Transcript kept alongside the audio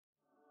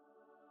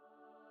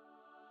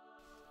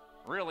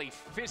Really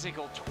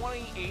physical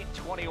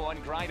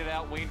 28-21 grinded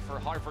out win for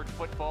Harvard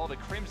football. The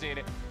Crimson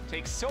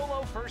take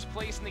solo first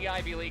place in the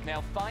Ivy League,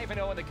 now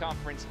 5-0 in the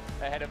conference,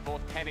 ahead of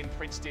both Penn and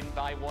Princeton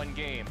by 1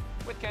 game.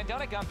 With Ken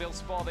Dunek, I'm Bill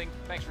Spalding.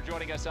 Thanks for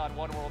joining us on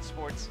One World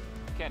Sports.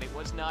 Ken, it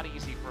was not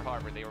easy for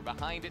Harvard. They were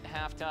behind at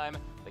halftime.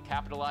 They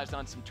capitalized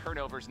on some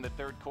turnovers in the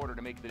third quarter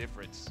to make the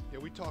difference. Yeah,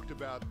 we talked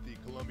about the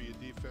Columbia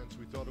defense.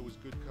 We thought it was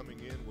good coming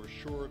in. We're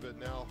sure of it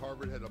now.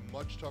 Harvard had a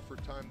much tougher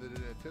time than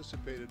it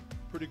anticipated.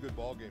 Pretty good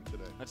ball game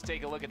today. Let's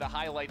take a look at the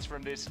highlights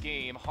from this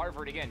game.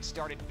 Harvard, again,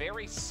 started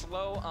very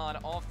slow on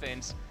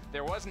offense.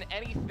 There wasn't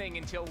anything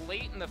until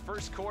late in the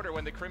first quarter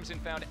when the Crimson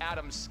found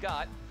Adam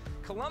Scott.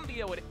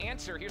 Columbia would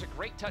answer. Here's a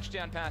great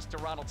touchdown pass to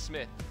Ronald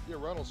Smith. Yeah,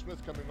 Ronald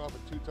Smith coming off a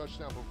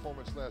 2-touchdown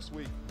performance last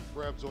week.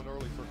 Grabs on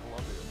early for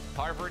Columbia.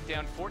 Harvard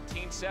down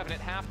 14-7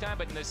 at halftime,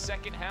 but in the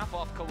second half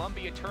off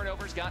Columbia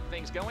turnovers got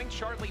things going.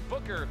 Charlie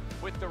Booker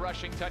with the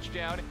rushing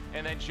touchdown,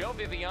 and then Joe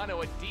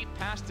Viviano, a deep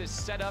pass to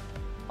set up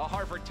a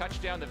Harvard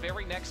touchdown. The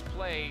very next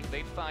play,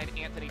 they'd find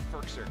Anthony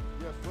Firkser.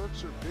 Yeah,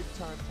 Firkser,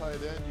 big-time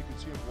tight end. You can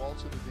see him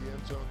waltz into the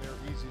end zone there.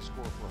 Easy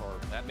score for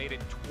Harvard. That made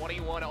it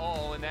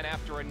 21-all, and then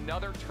after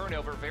another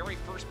turnover, very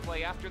first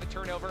play after the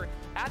turnover,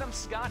 Adam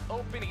Scott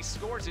open. He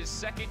scores his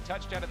second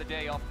touchdown of the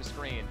day off the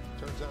screen.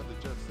 Turns out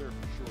the Jets there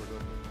for sure,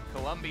 doesn't it?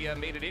 Columbia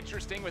made it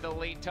interesting with a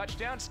late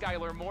touchdown.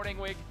 Skylar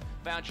Morningwig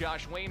found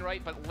Josh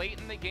Wainwright, but late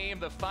in the game,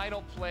 the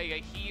final play, a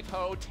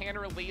heave-ho,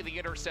 Tanner Lee the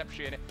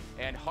interception,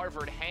 and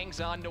Harvard hangs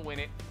on to win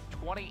it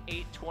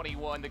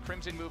 28-21. The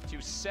Crimson move to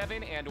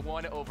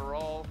 7-1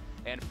 overall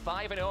and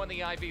 5-0 in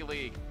the Ivy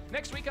League.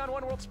 Next week on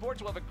One World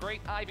Sports, we'll have a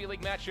great Ivy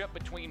League matchup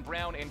between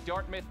Brown and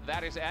Dartmouth.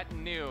 That is at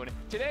noon.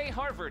 Today,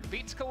 Harvard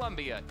beats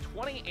Columbia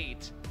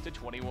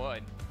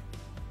 28-21.